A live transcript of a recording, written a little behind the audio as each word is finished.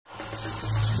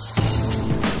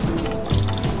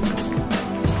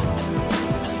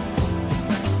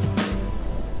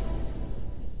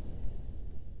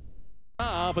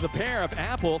yourself with a pair of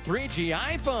Apple 3G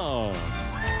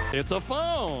iPhones. It's a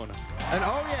phone. And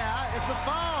oh yeah, it's a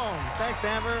phone. Thanks,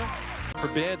 Amber. For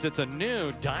bids, it's a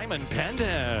new diamond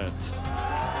pendant.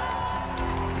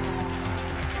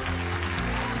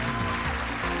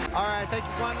 All right, thank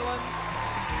you, Gwendolyn.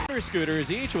 Scooters,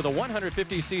 each with a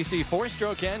 150cc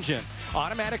four-stroke engine,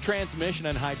 automatic transmission,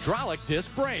 and hydraulic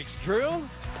disc brakes. Drew? All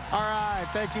right,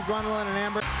 thank you, Gwendolyn and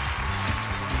Amber.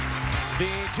 The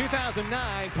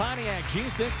 2009 Pontiac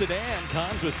G6 sedan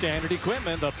comes with standard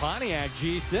equipment, the Pontiac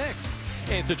G6.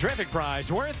 It's a terrific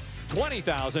price worth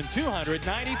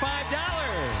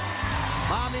 $20,295.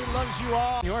 Mommy loves you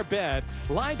all. In your bed,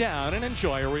 lie down and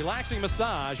enjoy a relaxing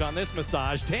massage on this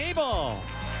massage table.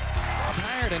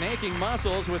 Tired and aching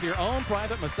muscles with your own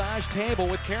private massage table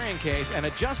with carrying case and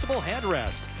adjustable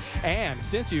headrest. And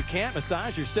since you can't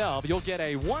massage yourself, you'll get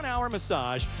a 1-hour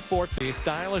massage for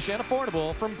stylish and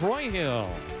affordable from Broyhill.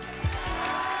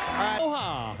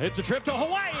 Aloha! It's a trip to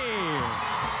Hawaii!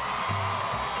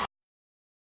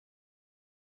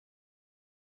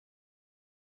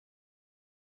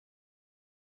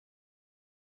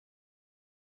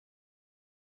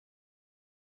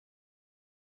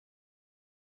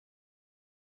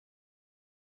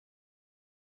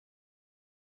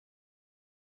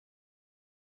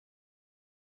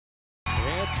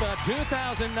 It's the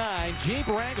 2009 Jeep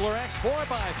Wrangler X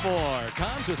 4x4.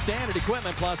 Comes with standard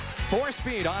equipment plus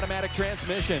 4-speed automatic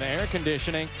transmission, air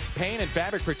conditioning, paint and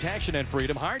fabric protection, and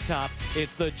Freedom hardtop.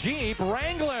 It's the Jeep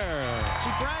Wrangler.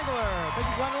 Jeep Wrangler. Thank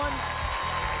you, Gwendolyn.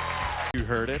 You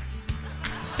heard it?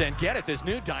 Then get it, this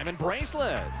new diamond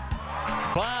bracelet.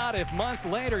 But if months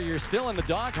later you're still in the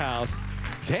doghouse,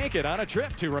 take it on a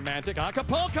trip to romantic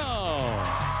Acapulco.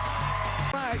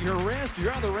 Right, your wrist,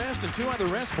 your other wrist, and 2 other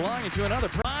wrists belonging to another.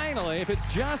 Finally, if it's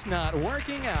just not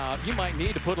working out, you might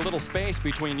need to put a little space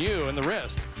between you and the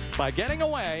wrist by getting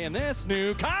away in this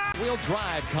new car. Wheel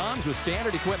drive comes with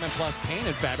standard equipment plus paint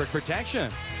and fabric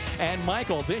protection. And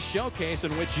Michael, this showcase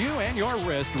in which you and your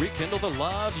wrist rekindle the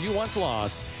love you once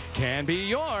lost can be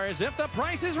yours if the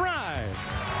price is right.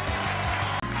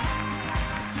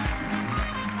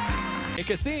 Take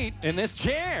a seat in this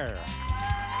chair.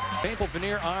 Maple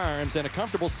veneer arms and a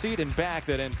comfortable seat in back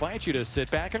that invites you to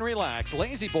sit back and relax.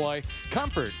 Lazy Boy,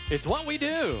 comfort, it's what we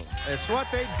do. It's what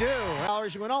they do.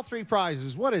 You win all 3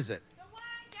 prizes. What is it?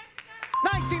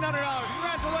 $1,900.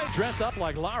 Congratulations. Dress up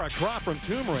like Lara Croft from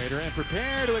Tomb Raider and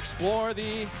prepare to explore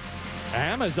the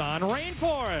Amazon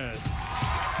rainforest.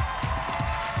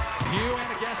 You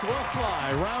and a guest will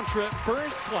fly round trip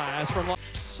first class from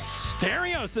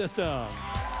stereo system.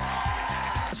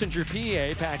 Passenger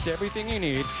PA packs everything you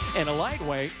need in a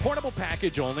lightweight, portable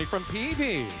package only from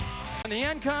PV. When the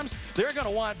end comes, they're going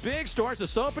to want big stores of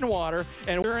soap and water,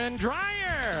 and we're in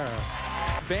dryer.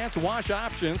 Advanced wash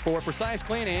options for precise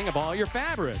cleaning of all your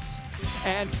fabrics.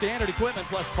 And standard equipment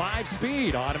plus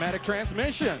 5-speed automatic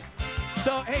transmission.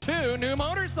 So, hey, 2 new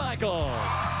motorcycles.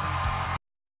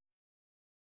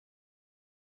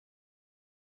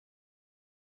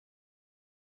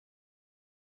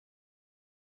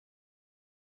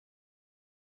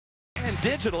 And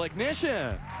digital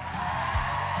ignition.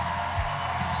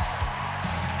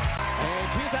 A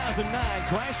 2009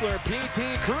 Chrysler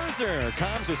PT Cruiser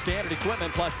comes with standard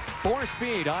equipment plus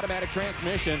 4-speed automatic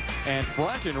transmission and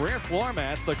front and rear floor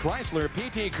mats. The Chrysler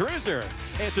PT Cruiser.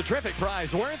 It's a terrific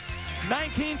prize worth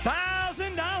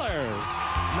 $19,000.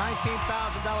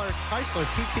 $19,000 Chrysler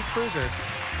PT Cruiser.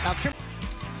 Now,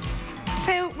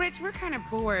 so, Rich, we're kind of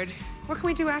bored. What can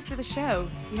we do after the show?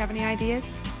 Do you have any ideas?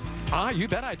 You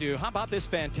bet I do. How about this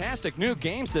fantastic new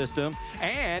game system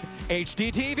and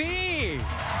HD TV?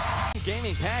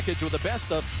 Gaming package with the best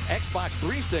of Xbox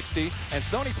 360 and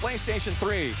Sony PlayStation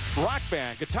 3, Rock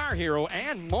Band, Guitar Hero,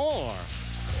 and more.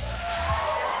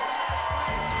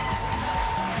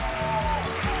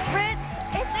 Rich,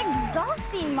 it's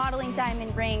exhausting modeling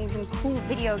diamond rings and cool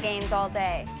video games all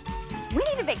day. We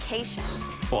need a vacation.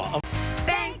 Well,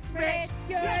 Thanks, Rich.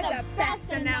 You're the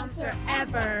best announcer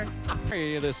ever.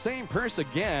 the same purse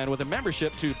again with a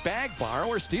membership to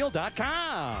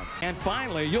BagBorrowerSteal.com. And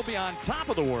finally, you'll be on top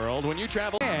of the world when you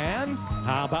travel. And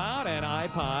how about an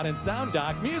iPod and Sound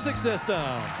Dock music system?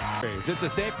 It's a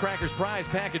Safe Crackers prize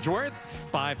package worth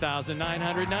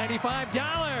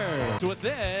 $5,995 with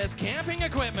this camping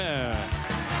equipment.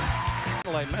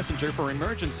 Satellite messenger for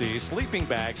emergencies, sleeping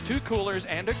bags, 2 coolers,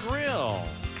 and a grill.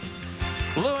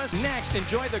 Lewis, next,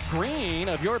 enjoy the green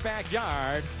of your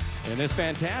backyard in this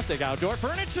fantastic outdoor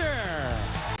furniture.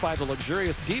 By the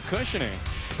luxurious deep cushioning,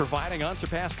 providing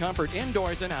unsurpassed comfort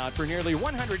indoors and out for nearly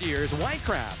 100 years,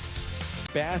 Whitecraft.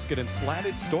 basket and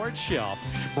slanted storage shelf.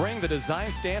 Bring the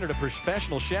design standard of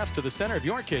professional chefs to the center of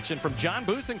your kitchen from John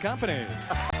Boos & Company.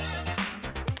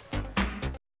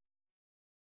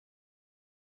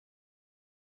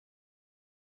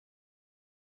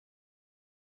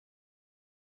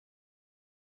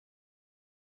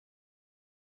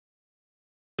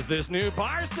 This new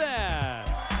bar set.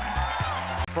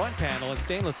 Front panel in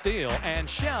stainless steel and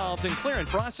shelves in clear and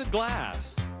frosted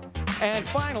glass. And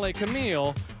finally,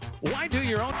 Camille, why do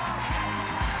your own?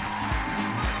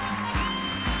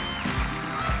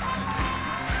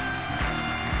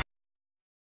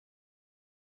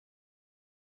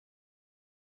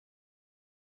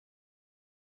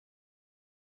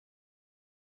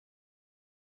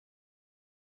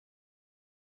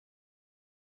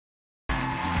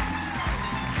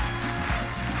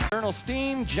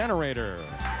 Steam generator.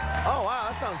 Oh, wow,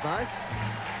 that sounds nice.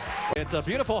 It's a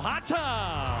beautiful hot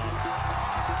tub.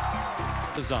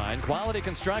 Design, quality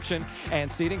construction, and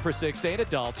seating for 6 to 8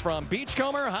 adults from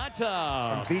Beachcomber Hot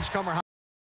Tub. Beachcomber Hot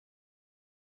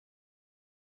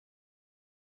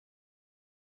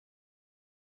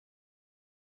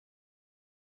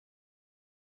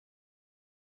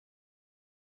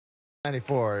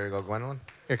 94. Here you go, Gwendolyn.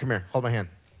 Here, come here. Hold my hand.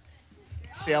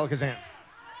 See Alakazam.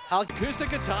 Acoustic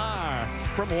guitar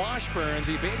from Washburn.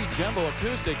 The Baby Jumbo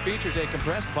Acoustic features a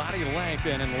compressed body length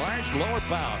and enlarged lower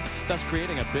bout, thus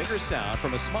creating a bigger sound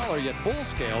from a smaller yet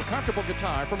full-scale, comfortable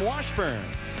guitar from Washburn.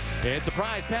 It's a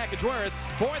prize package worth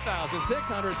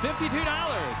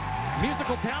 $4,652.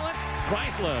 Musical talent,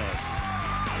 priceless.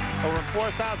 Over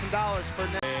 $4,000 for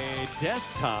a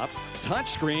desktop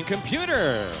touchscreen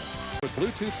computer with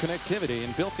Bluetooth connectivity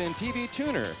and built-in TV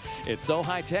tuner. It's so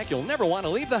high-tech you'll never want to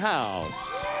leave the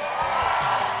house.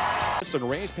 And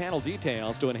raised panel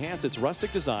details to enhance its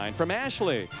rustic design from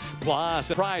Ashley. Plus,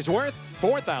 a prize worth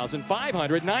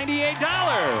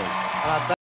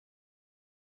 $4,598.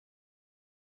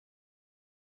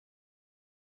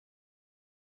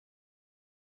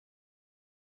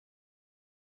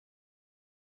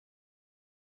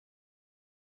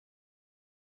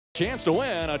 Chance to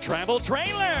win a travel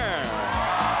trailer.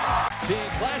 The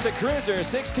Classic Cruiser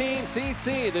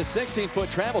 16cc. This 16-foot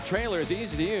travel trailer is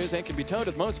easy to use and can be towed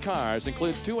with most cars.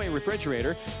 Includes two-way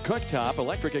refrigerator, cooktop,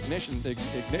 electric ignition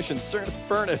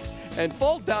furnace, and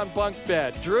fold-down bunk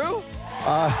bed. Drew?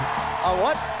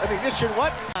 What? An ignition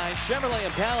what? Chevrolet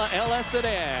Impala LS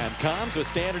sedan. Comes with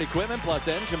standard equipment plus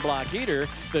engine block heater.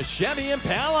 The Chevy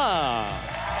Impala.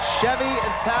 Chevy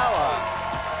Impala.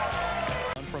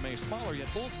 From a smaller yet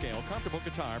full-scale comfortable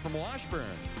guitar from Washburn.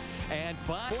 And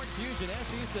Ford Fusion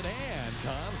SE sedan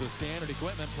comes with standard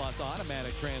equipment plus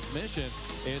automatic transmission.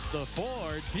 It's the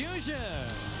Ford Fusion.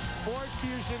 Ford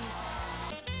Fusion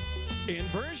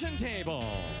inversion table.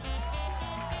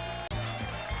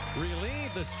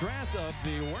 Relieve the stress of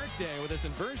the workday with this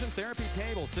inversion therapy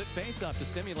table. Sit face up to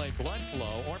stimulate blood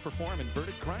flow or perform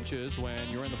inverted crunches when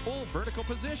you're in the full vertical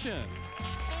position.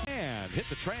 And hit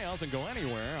the trails and go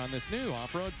anywhere on this new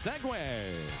off-road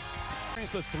Segway.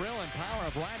 Experience the thrill and power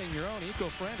of riding your own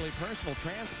eco-friendly personal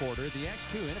transporter. The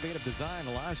X2 innovative design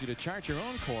allows you to chart your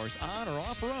own course on or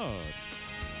off-road.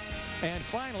 And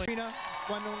finally,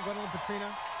 Gwendolyn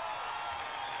Patrina.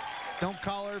 Don't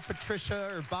call her Patricia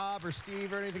or Bob or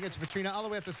Steve or anything. It's Patrina all the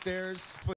way up the stairs.